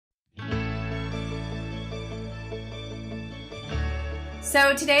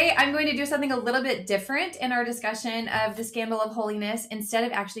So today I'm going to do something a little bit different in our discussion of The Scandal of Holiness. Instead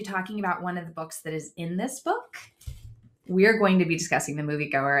of actually talking about one of the books that is in this book, we're going to be discussing The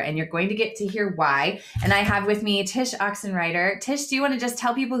Moviegoer, and you're going to get to hear why. And I have with me Tsh Oxenreider. Tsh, do you want to just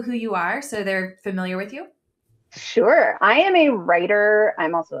tell people who you are so they're familiar with you? Sure. I am a writer.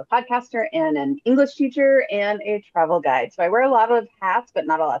 I'm also a podcaster and an English teacher and a travel guide. So I wear a lot of hats, but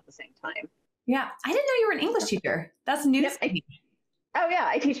not all at the same time. Yeah, I didn't know you were an English teacher. That's news to me. Oh yeah,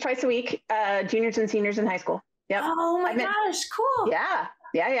 I teach twice a week, juniors and seniors in high school. Yep. Oh my gosh, cool. Yeah.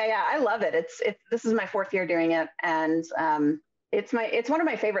 I love it. This is my fourth year doing it, and it's one of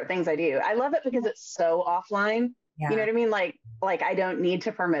my favorite things I do. I love it because it's so offline. Yeah. You know what I mean? Like I don't need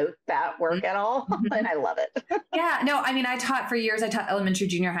to promote that work at all, and I love it. Yeah, no, I mean, I taught for years. I taught elementary,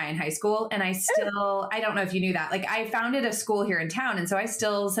 junior high, and high school, and I don't know if you knew that. Like, I founded a school here in town, and so I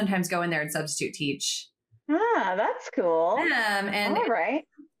still sometimes go in there and substitute teach. Ah, that's cool. And all right.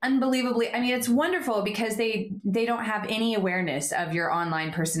 Unbelievably, I mean, it's wonderful because they don't have any awareness of your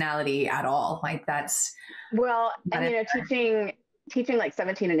online personality at all. Like, that's and teaching like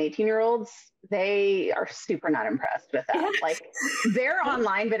 17 and 18-year-olds, they are super not impressed with that. Yeah. Like, they're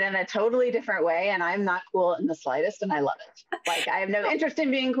online, but in a totally different way. And I'm not cool in the slightest. And I love it. Like, I have no interest in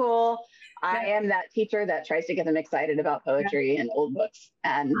being cool. I am that teacher that tries to get them excited about poetry and old books.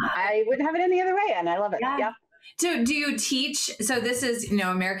 And I wouldn't have it any other way. And I love it. Yeah. So do you teach? So this is,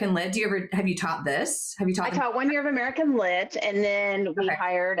 American Lit. Have you taught this? I taught 1 year of American Lit, and then we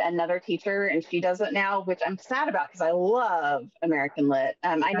hired another teacher, and she does it now, which I'm sad about because I love American Lit.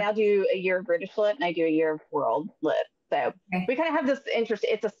 I now do a year of British Lit, and I do a year of World Lit. So we kind of have this interest.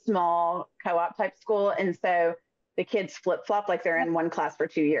 It's a small co-op type school, and so the kids flip flop, like they're in one class for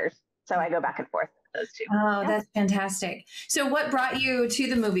 2 years. So I go back and forth. Those two. Oh, that's fantastic. So what brought you to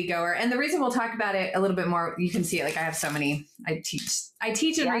The Moviegoer? And the reason we'll talk about it a little bit more, you can see it, like I have so many, I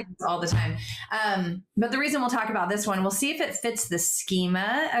teach and read all the time. But the reason we'll talk about this one, we'll see if it fits the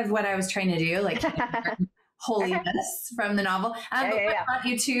schema of what I was trying to do, like holiness from the novel. What brought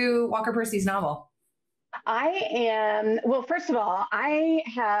you to Walker Percy's novel? First of all, I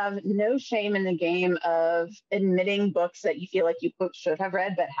have no shame in the game of admitting books that you feel like you should have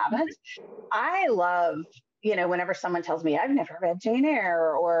read but haven't. I love, whenever someone tells me I've never read Jane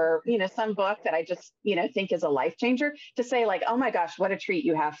Eyre or, some book that I just, think is a life changer, to say like, oh my gosh, what a treat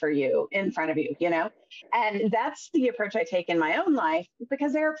you have for you in front of you, And that's the approach I take in my own life,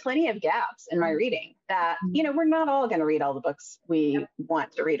 because there are plenty of gaps in my reading that, we're not all going to read all the books we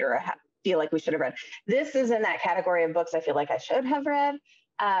want to read or feel like we should have read. This is in that category of books I feel like I should have read.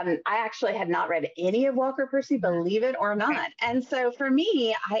 I actually had not read any of Walker Percy, believe it or not. And so for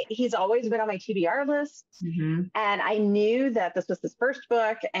me, he's always been on my TBR list. Mm-hmm. And I knew that this was his first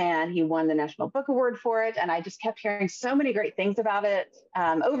book, and he won the National Book Award for it. And I just kept hearing so many great things about it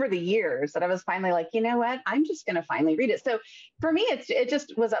over the years that I was finally like, you know what, I'm just going to finally read it. So for me, it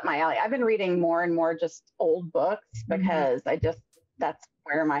just was up my alley. I've been reading more and more just old books because that's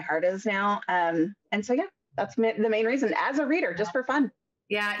where my heart is now. And so, that's the main reason, as a reader, just for fun.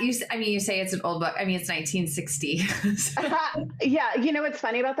 Yeah. You say it's an old book. I mean, it's 1960. Yeah. What's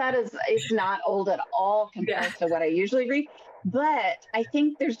funny about that is it's not old at all compared to what I usually read. But I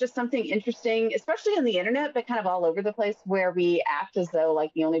think there's just something interesting, especially on the internet, but kind of all over the place, where we act as though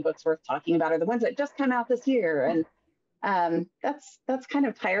like the only books worth talking about are the ones that just come out this year. And that's kind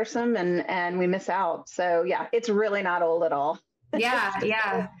of tiresome, and we miss out. So yeah, it's really not old at all.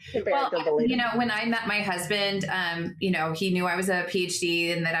 Yeah. Well, when I met my husband, he knew I was a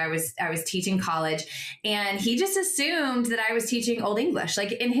PhD and that I was teaching college, and he just assumed that I was teaching Old English.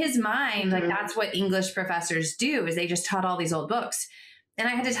 Like, in his mind, like that's what English professors do, is they just taught all these old books. And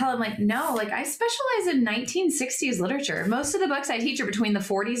I had to tell him, like, no, like I specialize in 1960s literature. Most of the books I teach are between the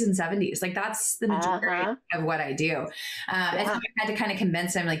 40s and 70s. Like, that's the majority of what I do. And so I had to kind of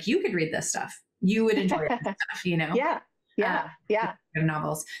convince him, like, you could read this stuff. You would enjoy this stuff, Yeah.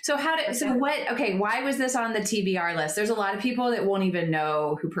 Novels. So why was this on the TBR list? There's a lot of people that won't even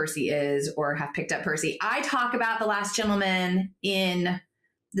know who Percy is or have picked up Percy. I talk about The Last Gentleman in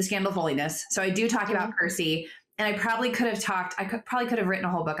The Scandal of Holiness. So I do talk about Percy, and I probably could have written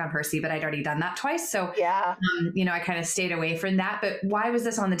a whole book on Percy, but I'd already done that twice. So, I kind of stayed away from that. But why was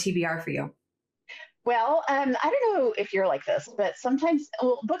this on the TBR for you? Well, I don't know if you're like this, but sometimes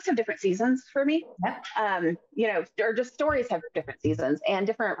books have different seasons for me. Or just stories have different seasons, and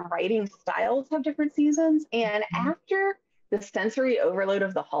different writing styles have different seasons. And after the sensory overload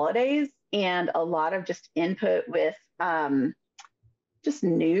of the holidays and a lot of just input with just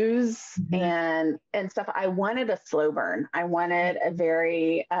news and stuff, I wanted a slow burn. I wanted a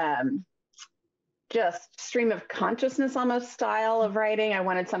very just stream of consciousness almost style of writing. I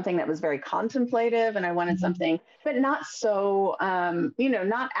wanted something that was very contemplative, and I wanted something, but not so,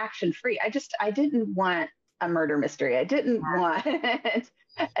 not action free. I didn't want a murder mystery. I didn't want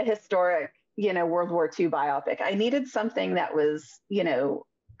a historic, World War II biopic. I needed something that was,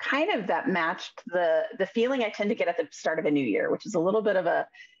 kind of that matched the feeling I tend to get at the start of a new year, which is a little bit of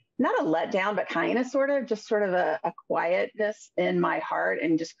not a letdown, but kind of sort of a quietness in my heart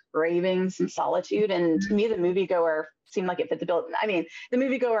and just craving some solitude. And to me, The Moviegoer seemed like it fit the bill. I mean, The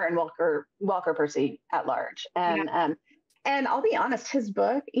Moviegoer and Walker Percy at large. And I'll be honest, his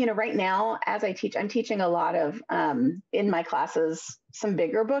book, right now, as I teach, I'm teaching a lot of, in my classes, some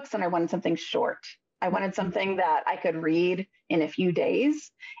bigger books, and I wanted something short. I wanted something that I could read in a few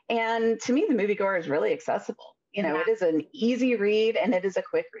days. And to me, The Moviegoer is really accessible. It is an easy read and it is a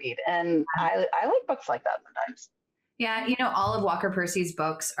quick read. And I like books like that sometimes. Yeah. All of Walker Percy's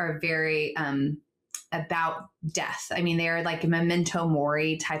books are very about death. I mean, they're like memento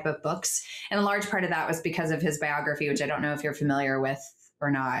mori type of books. And a large part of that was because of his biography, which I don't know if you're familiar with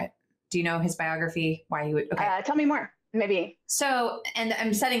or not. Do you know his biography? Why he would? Okay. Tell me more. Maybe. So, and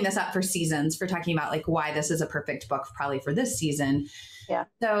I'm setting this up for seasons, for talking about like why this is a perfect book probably for this season. Yeah.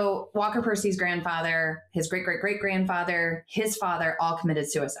 So Walker Percy's grandfather, his great-great-great-grandfather, his father all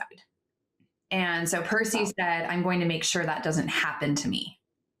committed suicide. And so Percy said, I'm going to make sure that doesn't happen to me.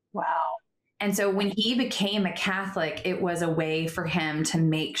 Wow. And so when he became a Catholic, it was a way for him to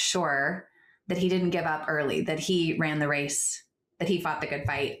make sure that he didn't give up early, that he ran the race, that he fought the good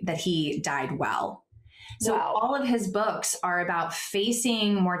fight, that he died well. So all of his books are about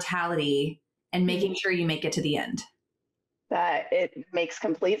facing mortality and making sure you make it to the end. That it makes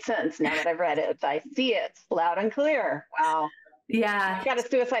complete sense now that I've read it. I see it loud and clear. Wow. Yeah. I've got a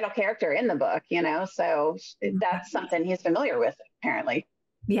suicidal character in the book, so that's something he's familiar with, apparently.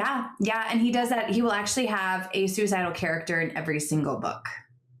 Yeah. Yeah. And he does that. He will actually have a suicidal character in every single book.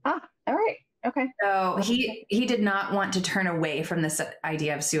 Ah, all right. Okay. So he did not want to turn away from this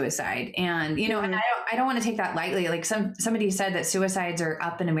idea of suicide. And, and I don't want to take that lightly. Like somebody said that suicides are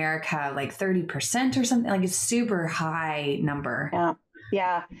up in America, like 30% or something, like a super high number. Yeah.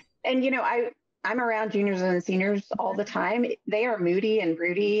 Yeah. And, I'm around juniors and seniors all the time. They are moody and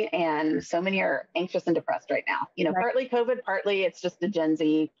broody, and so many are anxious and depressed right now. Right. Partly COVID, partly it's just a Gen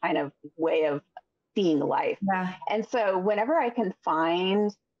Z kind of way of seeing life. Yeah. And so whenever I can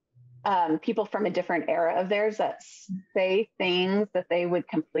find people from a different era of theirs that say things that they would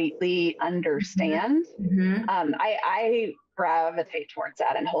completely understand, I gravitate towards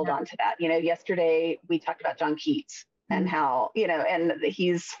that and hold on to that. Yesterday we talked about John Keats and how, and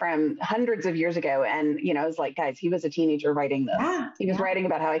he's from hundreds of years ago. And, I was like, guys, he was a teenager writing this. He was writing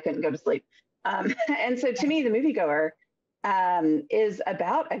about how he couldn't go to sleep. And so to me, The Moviegoer is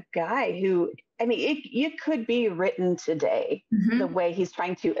about a guy who, it could be written today, the way he's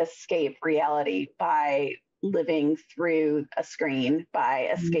trying to escape reality by living through a screen, by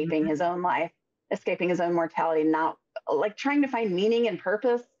escaping his own life, escaping his own mortality, not like trying to find meaning and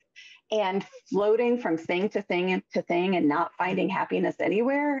purpose and floating from thing to thing to thing and not finding happiness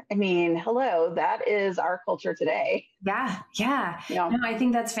anywhere. Hello, that is our culture today. Yeah. Yeah. No, I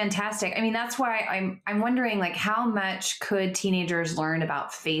think that's fantastic. That's why I'm wondering, like, how much could teenagers learn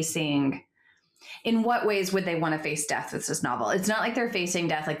about facing, in what ways would they want to face death with this novel? It's not like they're facing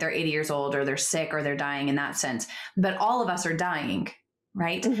death like they're 80 years old or they're sick or they're dying in that sense, but all of us are dying.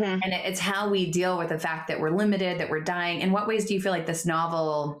 Right. And it's how we deal with the fact that we're limited, that we're dying. In what ways do you feel like this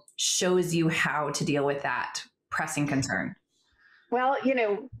novel shows you how to deal with that pressing concern? Well,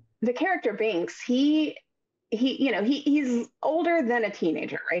 the character Binks, he's older than a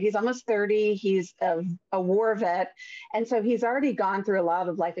teenager, right? He's almost 30. He's a war vet. And so he's already gone through a lot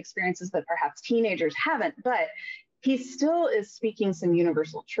of life experiences that perhaps teenagers haven't, but he still is speaking some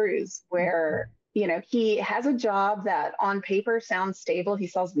universal truths where, he has a job that on paper sounds stable. He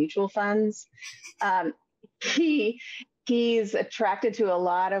sells mutual funds. He's attracted to a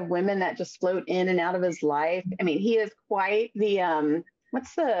lot of women that just float in and out of his life. He is quite the,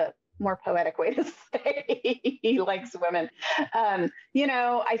 what's the more poetic way to say he likes women?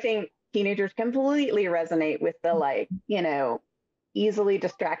 I think teenagers completely resonate with the, easily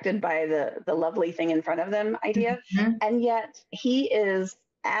distracted by the lovely thing in front of them idea. And yet he is,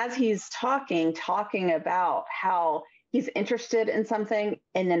 as he's talking about how he's interested in something,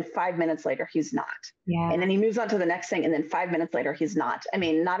 and then 5 minutes later, he's not. Yeah. And then he moves on to the next thing, and then 5 minutes later, he's not.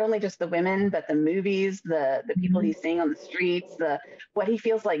 Not only just the women, but the movies, the people he's seeing on the streets, what he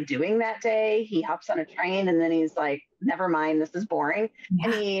feels like doing that day. He hops on a train, and then he's like, never mind, this is boring.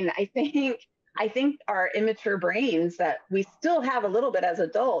 Yeah. I think our immature brains that we still have a little bit as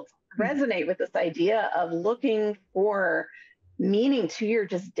adults resonate with this idea of looking for meaning to your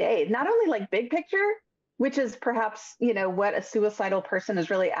just day, not only like big picture, which is perhaps, what a suicidal person is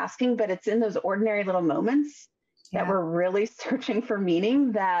really asking, but it's in those ordinary little moments that we're really searching for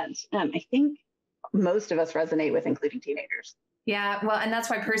meaning that I think most of us resonate with, including teenagers. Yeah. Well, and that's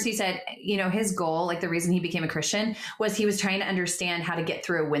why Percy said, his goal, like the reason he became a Christian was he was trying to understand how to get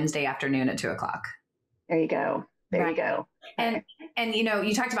through a Wednesday afternoon at 2:00. There you go. There you go. And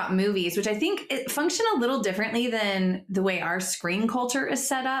you talked about movies, which I think it function a little differently than the way our screen culture is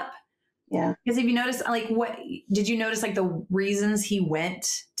set up. Yeah. Because if you notice, like, what did you notice, like the reasons he went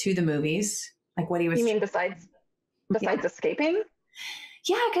to the movies? Like what he was. You mean besides escaping?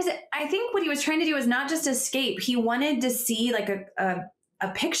 Yeah, because I think what he was trying to do was not just escape. He wanted to see like a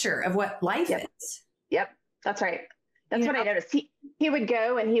picture of what life is. Yep, that's right. That's what I noticed. He would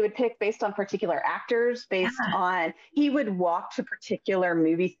go and he would pick based on particular actors, he would walk to particular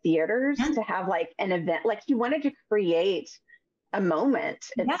movie theaters to have like an event. Like he wanted to create a moment,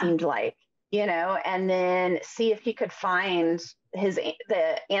 it seemed like, and then see if he could find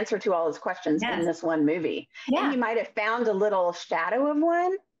the answer to all his questions in this one movie. Yeah. And he might have found a little shadow of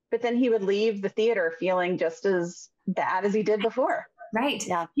one, but then he would leave the theater feeling just as bad as he did before. Right.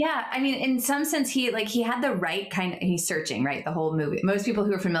 Yeah. Yeah. I mean, in some sense, he had the right kind of, he's searching, right? The whole movie. Most people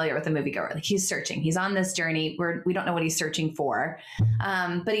who are familiar with the moviegoer, like he's searching, he's on this journey where we don't know what he's searching for.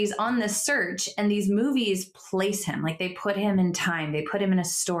 But he's on this search and these movies place him, like they put him in time, they put him in a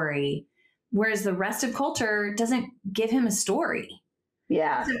story. Whereas the rest of culture doesn't give him a story.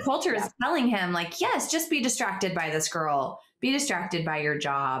 Yeah. The culture is telling him like, yes, just be distracted by this girl, be distracted by your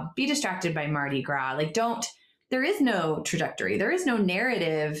job, be distracted by Mardi Gras. Like there is no trajectory. There is no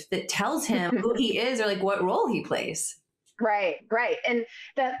narrative that tells him who he is or like what role he plays. Right. Right. And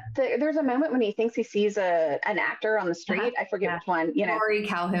there's a moment when he thinks he sees an actor on the street. I forget which one, Rory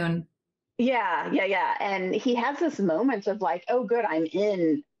Calhoun. Yeah. And he has this moment of like, oh, good, I'm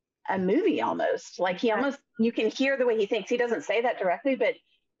in a movie almost. Like you can hear the way he thinks. He doesn't say that directly, but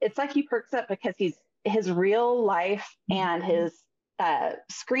it's like he perks up because his real life and his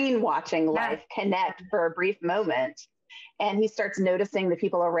screen watching life connect for a brief moment. And he starts noticing the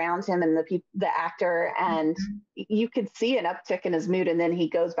people around him and the actor, and you could see an uptick in his mood. And then he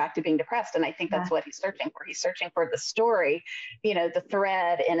goes back to being depressed. And I think that's what he's searching for. He's searching for the story, the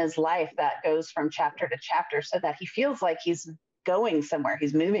thread in his life that goes from chapter to chapter so that he feels like he's going somewhere,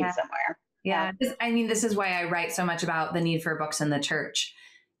 he's moving somewhere. Yeah. I mean, this is why I write so much about the need for books in the church,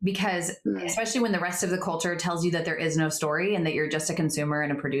 because especially when the rest of the culture tells you that there is no story and that you're just a consumer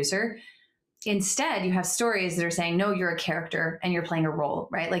and a producer, instead you have stories that are saying, no, you're a character and you're playing a role,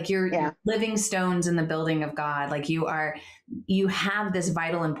 right? Like you're living stones in the building of God. Like you have this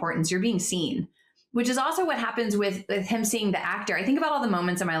vital importance. You're being seen, which is also what happens with him seeing the actor. I think about all the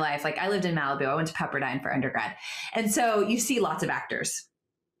moments in my life. Like I lived in Malibu. I went to Pepperdine for undergrad. And so you see lots of actors.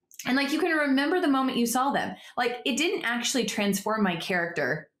 And like, you can remember the moment you saw them. Like it didn't actually transform my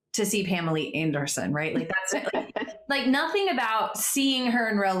character to see Pamela Anderson, right? Like that's like nothing about seeing her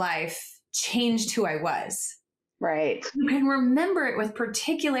in real life changed who I was. Right. You can remember it with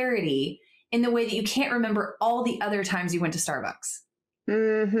particularity in the way that you can't remember all the other times you went to Starbucks.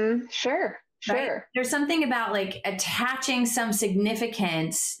 Mm-hmm. Sure. Right? There's something about like attaching some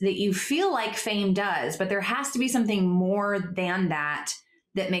significance that you feel like fame does, but there has to be something more than that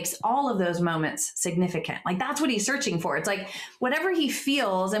makes all of those moments significant. Like that's what he's searching for. It's like whatever he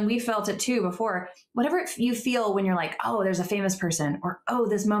feels, and we felt it too before, whatever you feel when you're like, oh, there's a famous person, or, oh,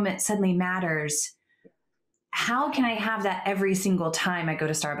 this moment suddenly matters. How can I have that every single time I go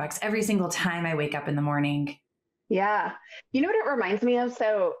to Starbucks, every single time I wake up in the morning? Yeah. You know what it reminds me of?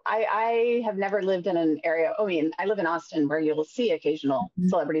 So I have never lived in an area. I mean, I live in Austin where you'll see occasional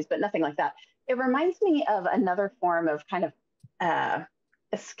celebrities, but nothing like that. It reminds me of another form of kind of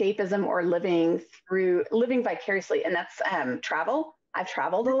escapism or living vicariously. And that's travel. I've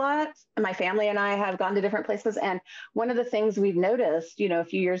traveled a lot. My family and I have gone to different places. And one of the things we've noticed, a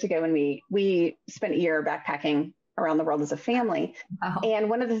few years ago when we spent a year backpacking around the world as a family. Oh. And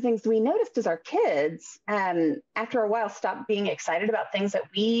one of the things we noticed is our kids, after a while, stopped being excited about things that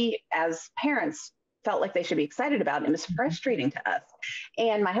we as parents felt like they should be excited about. And it was frustrating to us.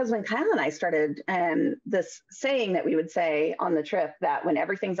 And my husband, Kyle, and I started this saying that we would say on the trip that when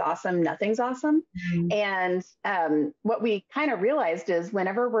everything's awesome, nothing's awesome. Mm-hmm. And what we kind of realized is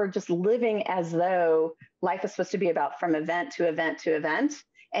whenever we're just living as though life is supposed to be about from event to event to event,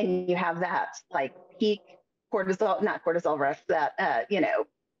 and you have that like peak not cortisol rush, that,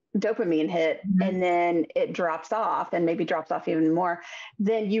 dopamine hit and then it drops off and maybe drops off even more,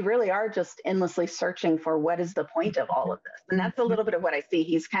 then you really are just endlessly searching for what is the point of all of this. And that's a little bit of what I see.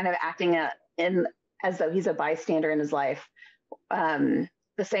 He's kind of acting as though he's a bystander in his life.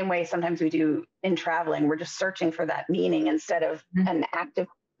 The same way sometimes we do in traveling, we're just searching for that meaning instead of an active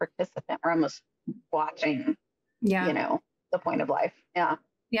participant. We're almost watching, the point of life. Yeah.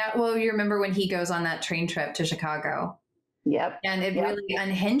 Yeah. Well, you remember when he goes on that train trip to Chicago? Yep. And it really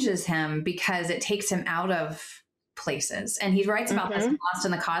unhinges him because it takes him out of places. And he writes about this in Lost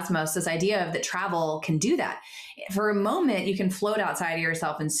in the Cosmos, this idea of that travel can do that. For a moment, you can float outside of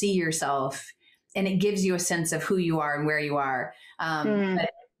yourself and see yourself, and it gives you a sense of who you are and where you are.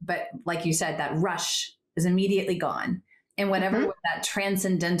 But like you said, that rush is immediately gone. And whatever that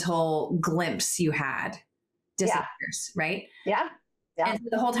transcendental glimpse you had disappears, right? Yeah. And so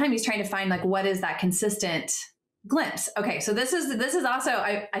the whole time he's trying to find like, what is that consistent glimpse? Okay. So this is also,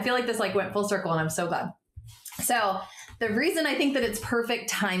 I feel like this like went full circle and I'm so glad. So the reason I think that it's perfect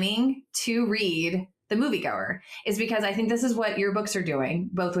timing to read The Moviegoer is because I think this is what your books are doing,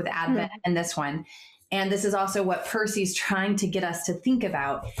 both with Advent and this one. And this is also what Percy's trying to get us to think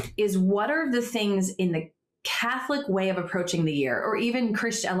about is what are the things in the Catholic way of approaching the year, or even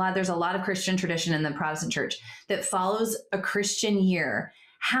Christian, there's a lot of Christian tradition in the Protestant church that follows a Christian year.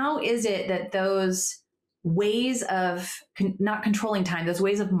 How is it that those ways of not controlling time, those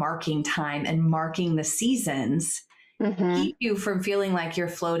ways of marking time and marking the seasons keep you from feeling like you're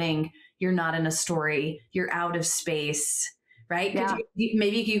floating, you're not in a story, you're out of space, right? Yeah.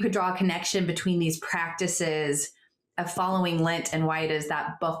 Maybe you could draw a connection between these practices of following Lent and why it is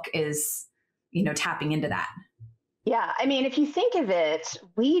that book is, tapping into that. Yeah. I mean, if you think of it,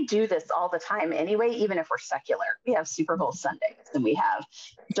 we do this all the time anyway, even if we're secular. We have Super Bowl Sundays and we have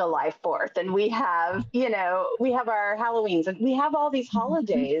July 4th and we have, we have our Halloweens and we have all these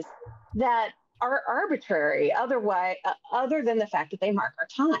holidays that are arbitrary other than the fact that they mark our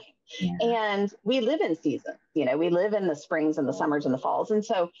time. Yeah. And we live in seasons, we live in the springs and the summers and the falls. And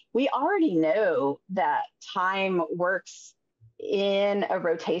so we already know that time works in a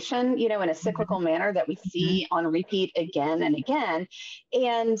rotation, in a cyclical manner that we see on repeat again and again.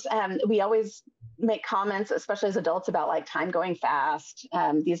 And we always make comments, especially as adults, about like time going fast,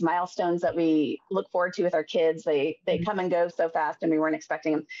 these milestones that we look forward to with our kids, they come and go so fast and we weren't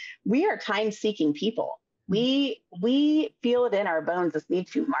expecting them. We are time-seeking people. We feel it in our bones, this need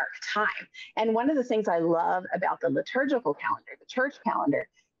to mark time. And one of the things I love about the liturgical calendar, the church calendar,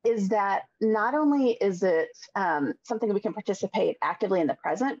 is that not only is it something we can participate actively in the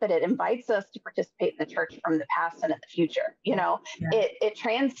present, but it invites us to participate in the church from the past and in the future. It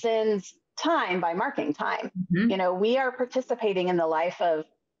transcends time by marking time. We are participating in the life of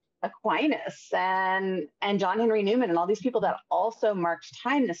Aquinas and John Henry Newman and all these people that also marked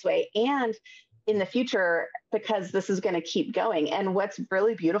time this way. And in the future, because this is going to keep going. And what's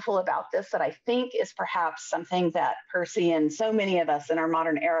really beautiful about this that I think is perhaps something that Percy and so many of us in our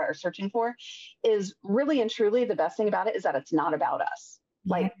modern era are searching for is really and truly the best thing about it is that it's not about us.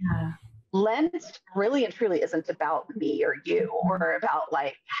 Like Lent really and truly isn't about me or you or about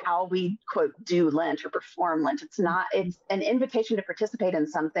like how we quote do Lent or perform Lent. It's an invitation to participate in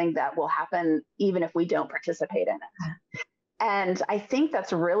something that will happen even if we don't participate in it. And I think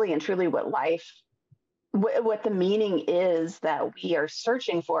that's really and truly what what the meaning is that we are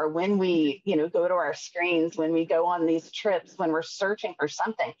searching for when we, go to our screens, when we go on these trips, when we're searching for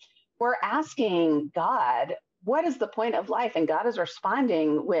something. We're asking God, what is the point of life? And God is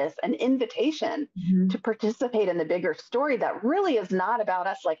responding with an invitation to participate in the bigger story that really is not about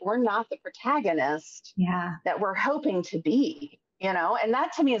us. Like we're not the protagonist that we're hoping to be. And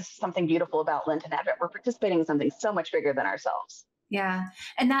that to me is something beautiful about Lent and Advent. We're participating in something so much bigger than ourselves. Yeah.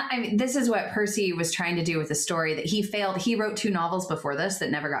 And this is what Percy was trying to do with the story that he failed. He wrote 2 novels before this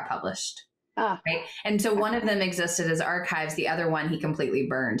that never got published. Right. And so one of them existed as archives. The other one he completely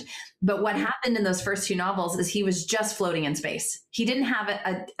burned. But what happened in those first 2 novels is he was just floating in space. He didn't have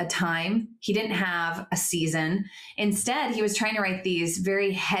a time. He didn't have a season. Instead, he was trying to write these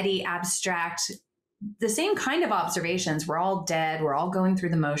very heady, abstract, the same kind of observations. We're all dead. We're all going through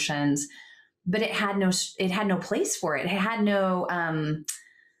the motions, but it had no place for it. It had no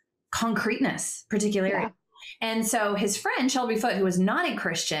concreteness, particularly. Yeah. And so his friend, Shelby Foote, who was not a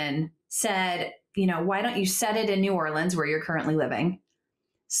Christian, said, why don't you set it in New Orleans where you're currently living,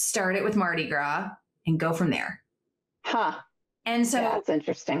 start it with Mardi Gras and go from there. And so that's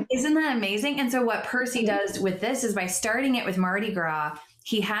interesting. Isn't that amazing? And so what Percy does with this is by starting it with Mardi Gras,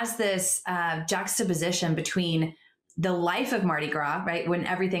 he has this juxtaposition between the life of Mardi Gras, right? When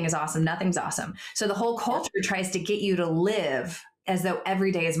everything is awesome, nothing's awesome. So the whole culture tries to get you to live as though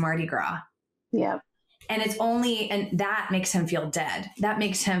every day is Mardi Gras. Yeah. And and that makes him feel dead. That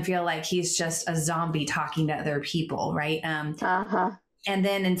makes him feel like he's just a zombie talking to other people. Right. And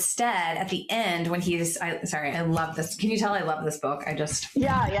then instead at the end when I love this. Can you tell I love this book?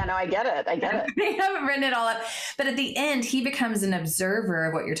 Yeah, no, I get it. I haven't written it all up, but at the end he becomes an observer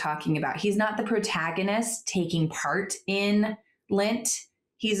of what you're talking about. He's not the protagonist taking part in Lent.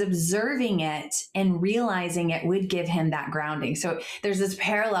 He's observing it and realizing it would give him that grounding. So there's this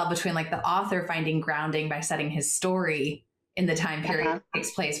parallel between like the author finding grounding by setting his story in the time period that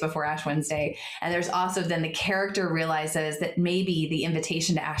takes place before Ash Wednesday. And there's also then the character realizes that maybe the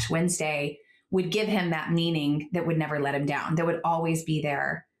invitation to Ash Wednesday would give him that meaning that would never let him down, that would always be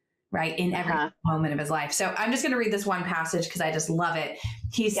there, right, in every moment of his life. So I'm just going to read this one passage because I just love it.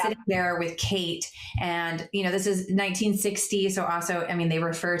 He's sitting there with Kate and, this is 1960. So also, they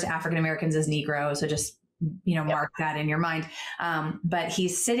refer to African-Americans as Negroes. So just, mark that in your mind. But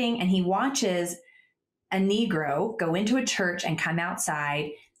he's sitting and he watches a Negro go into a church and come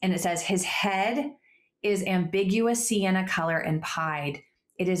outside. And it says his head is ambiguous sienna color and pied.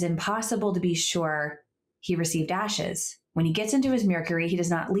 It is impossible to be sure he received ashes. When he gets into his Mercury, he does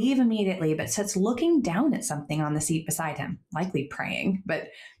not leave immediately, but sits looking down at something on the seat beside him, likely praying, but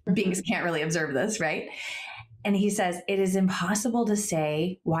beings can't really observe this, right? And he says, it is impossible to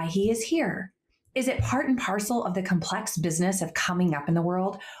say why he is here. Is it part and parcel of the complex business of coming up in the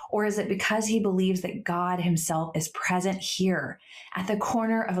world? Or is it because he believes that God himself is present here at the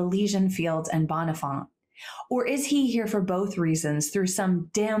corner of Elysian Fields and Bonifant? Or is he here for both reasons, through some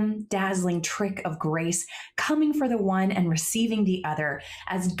dim, dazzling trick of grace, coming for the one and receiving the other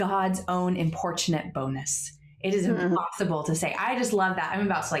as God's own importunate bonus? It is impossible to say. I just love that. I'm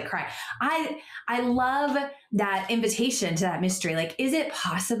about to cry. I love that invitation to that mystery. Like, is it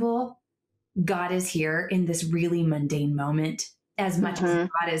possible God is here in this really mundane moment as much as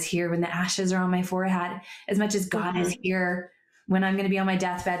God is here when the ashes are on my forehead, as much as God is here when I'm going to be on my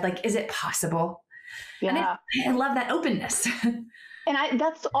deathbed? Like, is it possible? Yeah. And I love that openness. And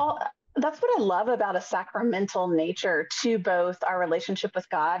that's what I love about a sacramental nature to both our relationship with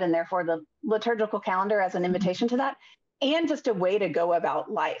God and therefore the liturgical calendar as an invitation to that, and just a way to go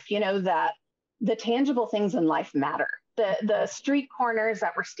about life, that the tangible things in life matter. The street corners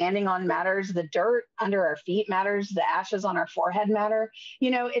that we're standing on matters. The dirt under our feet matters. The ashes on our forehead matter.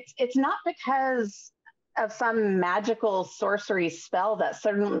 It's not because of some magical sorcery spell that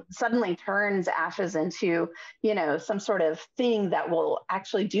suddenly turns ashes into, some sort of thing that will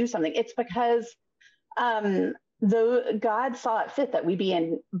actually do something. It's because God saw it fit that we be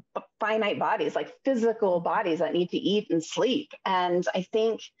in finite bodies, like physical bodies that need to eat and sleep. And I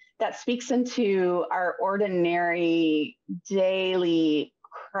think that speaks into our ordinary daily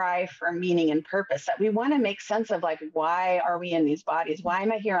cry for meaning and purpose, that we want to make sense of, like, why are we in these bodies? Why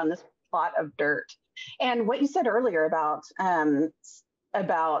am I here on this plot of dirt? And what you said earlier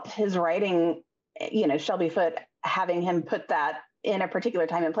about his writing, Shelby Foote, having him put that in a particular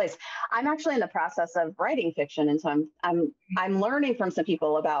time and place. I'm actually in the process of writing fiction. And so I'm learning from some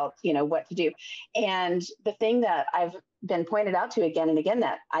people about, what to do. And the thing that I've been pointed out to again and again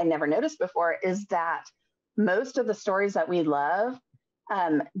that I never noticed before is that most of the stories that we love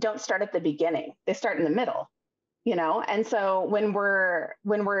don't start at the beginning. They start in the middle. And so when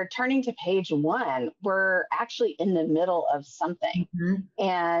we're turning to page one, we're actually in the middle of something.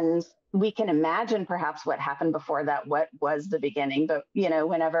 And we can imagine perhaps what happened before that, what was the beginning. But,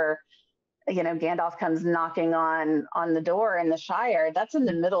 whenever, Gandalf comes knocking on the door in the Shire, that's in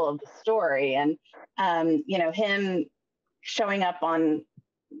the middle of the story. And, him showing up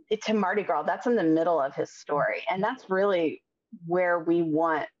to Mardi Gras, that's in the middle of his story. And that's really where we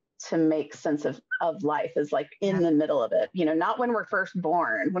want to make sense of life, is like in the middle of it, not when we're first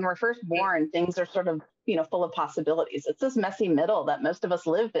born. When we're first born, things are sort of, full of possibilities. It's this messy middle that most of us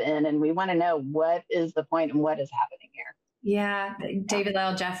live in. And we want to know what is the point and what is happening here. Yeah. David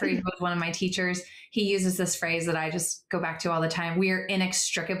L. Jeffrey, who was one of my teachers, he uses this phrase that I just go back to all the time. We are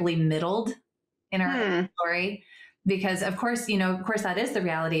inextricably middled in our story. Because of course that is the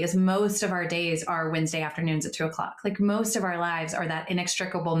reality, is most of our days are Wednesday afternoons at 2:00. Like, most of our lives are that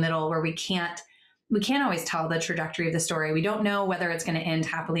inextricable middle where we can't always tell the trajectory of the story. We don't know whether it's going to end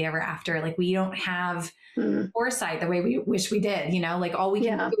happily ever after. Like, we don't have foresight the way we wish we did, like all we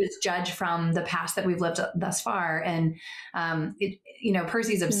can do is judge from the past that we've lived thus far. And,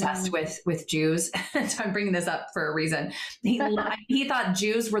 Percy's obsessed with Jews. So I'm bringing this up for a reason. He thought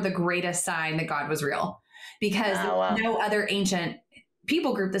Jews were the greatest sign that God was real. Because no other ancient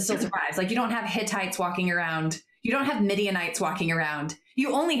people group that still survives. Like, you don't have Hittites walking around. You don't have Midianites walking around.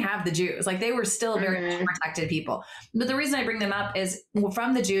 You only have the Jews. Like they were still very protected people. But the reason I bring them up is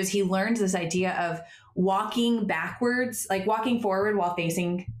from the Jews, he learned this idea of walking backwards, like walking forward while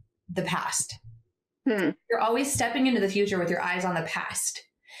facing the past. You're always stepping into the future with your eyes on the past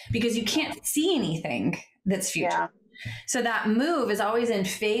because you can't see anything that's future. Yeah. So that move is always in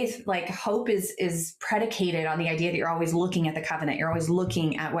faith. Like hope is predicated on the idea that you're always looking at the covenant. You're always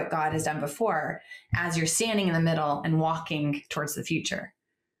looking at what God has done before as you're standing in the middle and walking towards the future.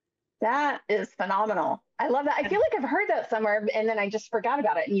 That is phenomenal. I love that. I feel like I've heard that somewhere and then I just forgot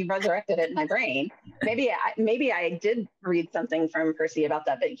about it and you resurrected it in my brain. Maybe I did read something from Percy about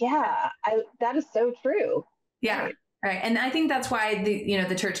that, but yeah, that is so true. Yeah. Right. And I think that's why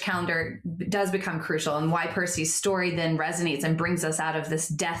the church calendar does become crucial and why Percy's story then resonates and brings us out of this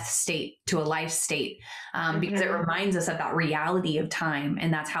death state to a life state, because it reminds us of that reality of time.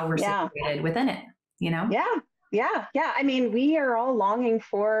 And that's how we're situated within it, Yeah. Yeah. I mean, we are all longing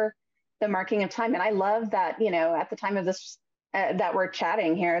for the marking of time. And I love that, at the time of this, that we're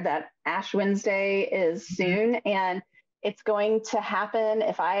chatting here, that Ash Wednesday is soon and it's going to happen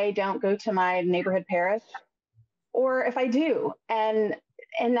if I don't go to my neighborhood parish. Or if I do, and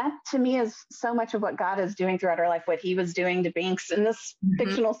that to me is so much of what God is doing throughout our life, what he was doing to Binks in this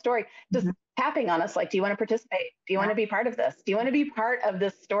fictional story, just tapping on us like, do you want to participate? Do you want to be part of this? Do you want to be part of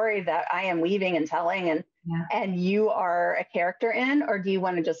this story that I am weaving and telling and you are a character in, or do you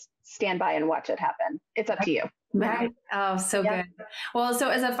want to just stand by and watch it happen? It's up to you. Right. Oh, so good. Well, so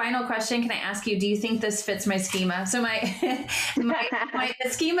as a final question, can I ask you, do you think this fits my schema? So the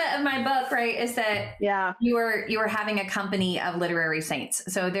schema of my book, right, is that you are having a company of literary saints.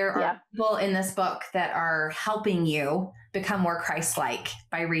 So there are people in this book that are helping you become more Christ-like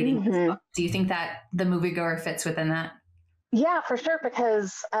by reading this book. Do you think that the moviegoer fits within that? Yeah, for sure.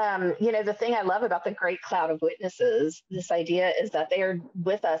 Because, the thing I love about the great cloud of witnesses, this idea is that they are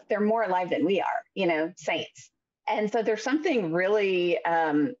with us. They're more alive than we are, saints. And so there's something really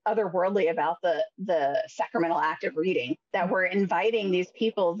otherworldly about the sacramental act of reading, that we're inviting these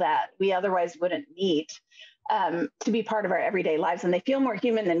people that we otherwise wouldn't meet to be part of our everyday lives. And they feel more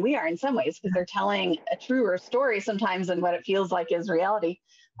human than we are in some ways because they're telling a truer story sometimes than what it feels like is reality.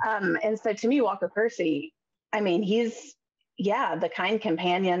 And so to me, Walker Percy, I mean, he's, the kind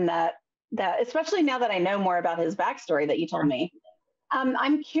companion that especially now that I know more about his backstory that you told me.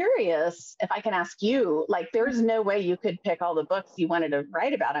 I'm curious if I can ask you, like, there's no way you could pick all the books you wanted to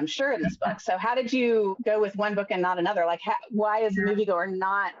write about, I'm sure, in this book. So how did you go with one book and not another? Like, why is the moviegoer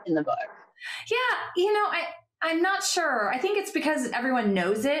not in the book? Yeah, I'm not sure. I think it's because everyone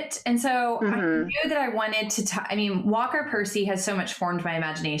knows it. And so I knew that I wanted to, Walker Percy has so much formed my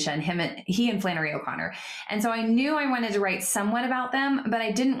imagination, he and Flannery O'Connor. And so I knew I wanted to write somewhat about them, but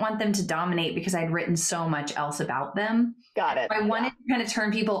I didn't want them to dominate because I'd written so much else about them. Got it. I wanted to kind of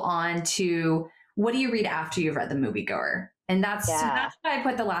turn people on to, what do you read after you've read The Moviegoer? And that's why I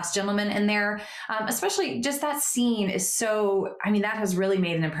put The Last Gentleman in there. Especially just that scene is so, that has really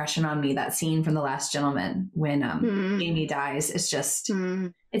made an impression on me, that scene from The Last Gentleman when Amy dies. It's just,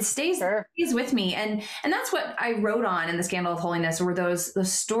 it stays with me. And that's what I wrote on in The Scandal of Holiness, were those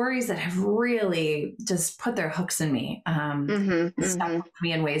stories that have really just put their hooks in me, stuck with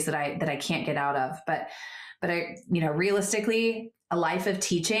me in ways that I can't get out of. But I, realistically, a life of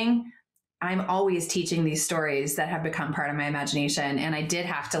teaching, I'm always teaching these stories that have become part of my imagination. And I did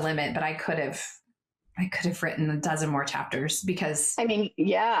have to limit, but I could have written a dozen more chapters because.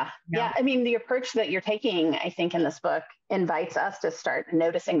 The approach that you're taking, I think, in this book invites us to start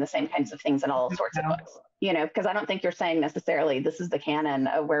noticing the same kinds of things in all sorts of books, because I don't think you're saying necessarily this is the canon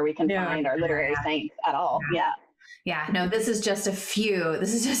of where we can find our literary saints at all. Yeah, no, this is just a few.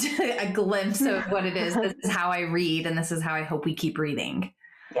 This is just a glimpse of what it is. This is how I read, and this is how I hope we keep reading.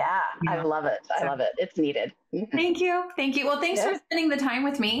 Yeah, I love it. I love it. It's needed. Thank you. Well, thanks for spending the time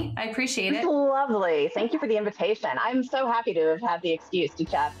with me. I appreciate it. Lovely. Thank you for the invitation. I'm so happy to have had the excuse to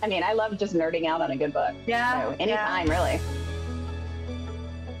chat. I love just nerding out on a good book. Yeah. So anytime, really.